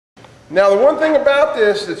Now the one thing about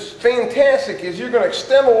this that's fantastic is you're going to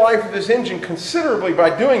extend the life of this engine considerably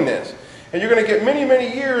by doing this. And you're going to get many,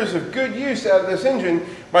 many years of good use out of this engine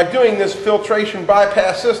by doing this filtration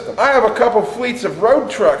bypass system. I have a couple fleets of road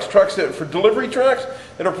trucks for delivery trucks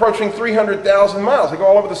that are approaching 300,000 miles. They go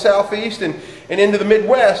all over the southeast and into the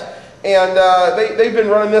Midwest, and they've been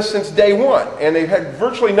running this since day one, and they've had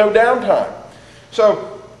virtually no downtime.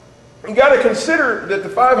 So you got to consider that the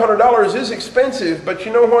 $500 is expensive, but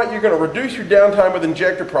you know what? You're going to reduce your downtime with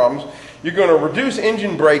injector problems. You're going to reduce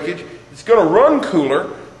engine breakage. It's going to run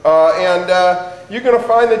cooler. You're going to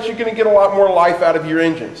find that you're going to get a lot more life out of your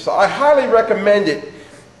engine. So I highly recommend it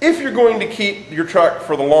if you're going to keep your truck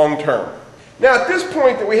for the long term. Now at this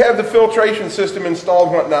point that we have the filtration system installed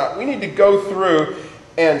and whatnot, we need to go through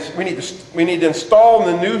and we need to install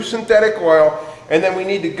the new synthetic oil, and then we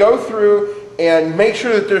need to go through and make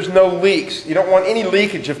sure that there's no leaks. You don't want any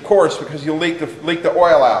leakage, of course, because you'll leak the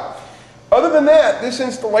oil out. Other than that, this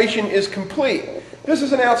installation is complete. This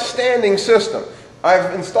is an outstanding system.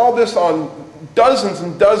 I've installed this on dozens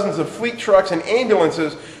and dozens of fleet trucks and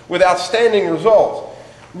ambulances with outstanding results.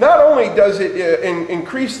 Not only does it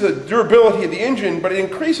increase the durability of the engine, but it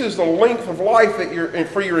increases the length of life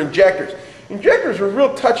for your injectors. Injectors are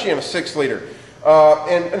real touchy on a 6-liter,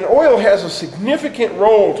 and oil has a significant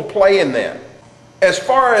role to play in that. As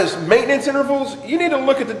far as maintenance intervals, you need to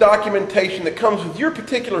look at the documentation that comes with your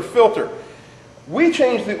particular filter. We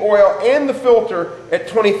change the oil and the filter at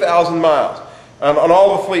 20,000 miles. On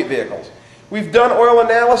all the fleet vehicles. We've done oil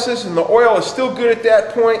analysis and the oil is still good at that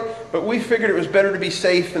point, but we figured it was better to be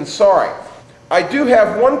safe than sorry. I do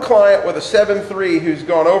have one client with a 7.3 who's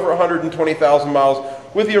gone over 120,000 miles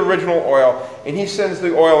with the original oil, and he sends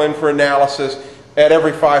the oil in for analysis at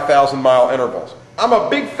every 5,000 mile intervals. I'm a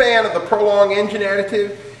big fan of the Prolong engine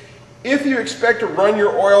additive. If you expect to run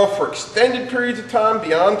your oil for extended periods of time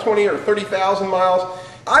beyond 20 or 30,000 miles,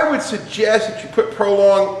 I would suggest that you put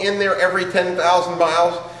Prolong in there every 10,000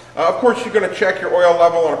 miles. Of course, you're going to check your oil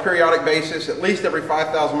level on a periodic basis, at least every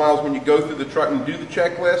 5,000 miles when you go through the truck and do the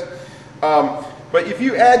checklist. But if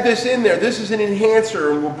you add this in there, this is an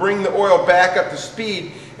enhancer and will bring the oil back up to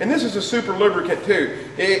speed. And this is a super lubricant too.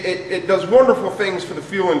 It does wonderful things for the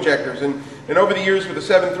fuel injectors. And over the years with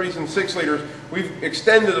the 7.3s and 6-liters, we've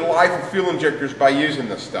extended the life of fuel injectors by using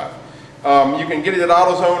this stuff. You can get it at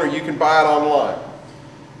AutoZone or you can buy it online.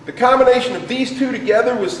 The combination of these two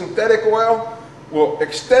together with synthetic oil will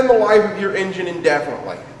extend the life of your engine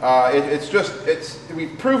indefinitely.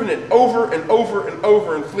 We've proven it over and over and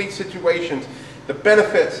over in fleet situations, the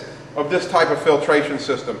benefits of this type of filtration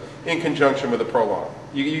system in conjunction with the Prolong.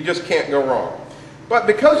 You just can't go wrong. But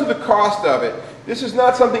because of the cost of it, this is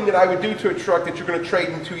not something that I would do to a truck that you're going to trade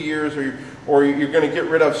in 2 years or you're going to get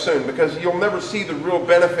rid of soon, because you'll never see the real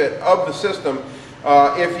benefit of the system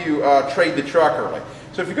if you trade the truck early.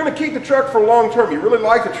 So if you're going to keep the truck for a long term, you really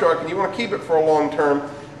like the truck and you want to keep it for a long term,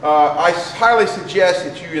 I highly suggest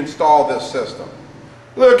that you install this system.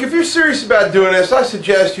 Look, if you're serious about doing this, I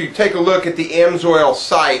suggest you take a look at the AMSOIL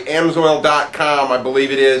site, amsoil.com I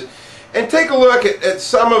believe it is, and take a look at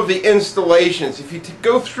some of the installations. If you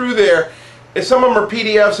go through there, and some of them are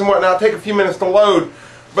PDFs and whatnot, take a few minutes to load,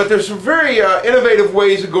 but there's some very innovative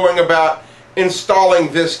ways of going about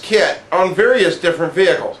installing this kit on various different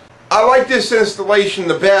vehicles. I like this installation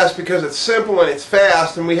the best because it's simple and it's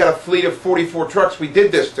fast, and we had a fleet of 44 trucks we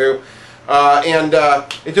did this to, and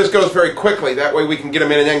it just goes very quickly. That way we can get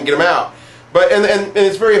them in and then get them out. And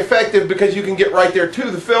it's very effective because you can get right there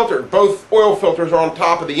to the filter. Both oil filters are on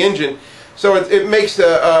top of the engine, so it makes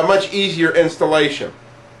a much easier installation.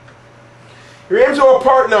 Your AMSOIL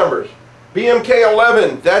part numbers.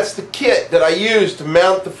 BMK11, that's the kit that I use to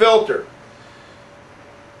mount the filter.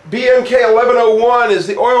 BMK1101 is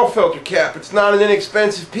the oil filter cap. It's not an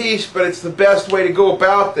inexpensive piece, but it's the best way to go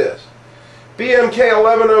about this.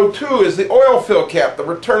 BMK1102 is the oil fill cap, the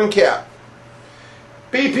return cap.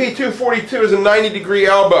 BP242 is a 90-degree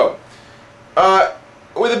elbow.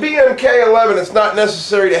 With a BMK11, it's not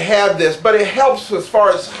necessary to have this, but it helps as far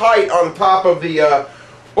as height on top of the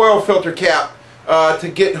oil filter cap to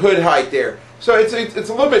get hood height there. So it's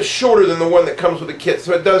a little bit shorter than the one that comes with the kit,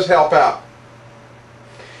 so it does help out.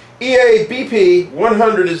 EA BP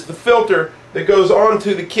 100 is the filter that goes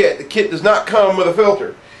onto the kit. The kit does not come with a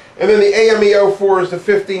filter. And then the AME 04 is the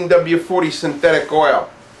 15W40 synthetic oil.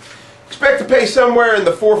 Expect to pay somewhere in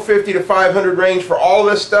the $450 to $500 range for all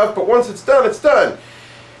this stuff, but once it's done, it's done.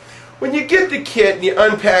 When you get the kit and you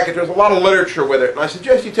unpack it, there's a lot of literature with it, and I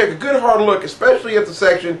suggest you take a good hard look, especially at the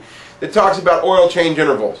section that talks about oil change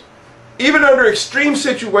intervals. Even under extreme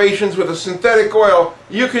situations with a synthetic oil,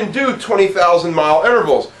 you can do 20,000 mile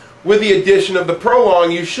intervals. with the addition of the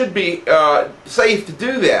Prolong, you should be safe to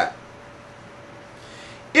do that.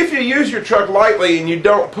 If you use your truck lightly and you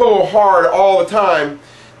don't pull hard all the time,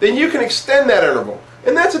 then you can extend that interval.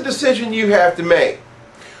 And that's a decision you have to make.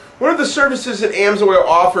 One of the services that AMSOIL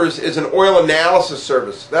offers is an oil analysis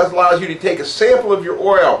service. That allows you to take a sample of your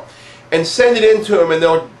oil and send it in to them, and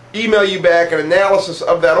they'll email you back an analysis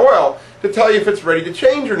of that oil to tell you if it's ready to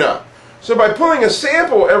change or not. So by pulling a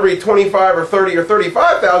sample every 25 or 30 or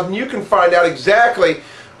 35,000, you can find out exactly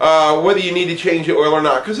whether you need to change the oil or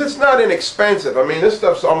not, because it's not inexpensive. I mean, this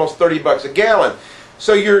stuff's almost 30 bucks a gallon.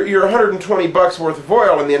 So you're 120 bucks worth of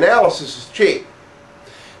oil, and the analysis is cheap.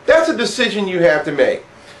 That's a decision you have to make.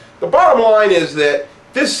 The bottom line is that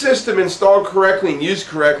this system installed correctly and used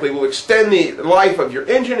correctly will extend the life of your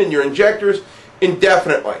engine and your injectors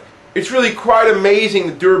indefinitely. It's really quite amazing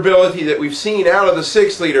the durability that we've seen out of the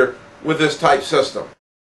 6-liter with this type system.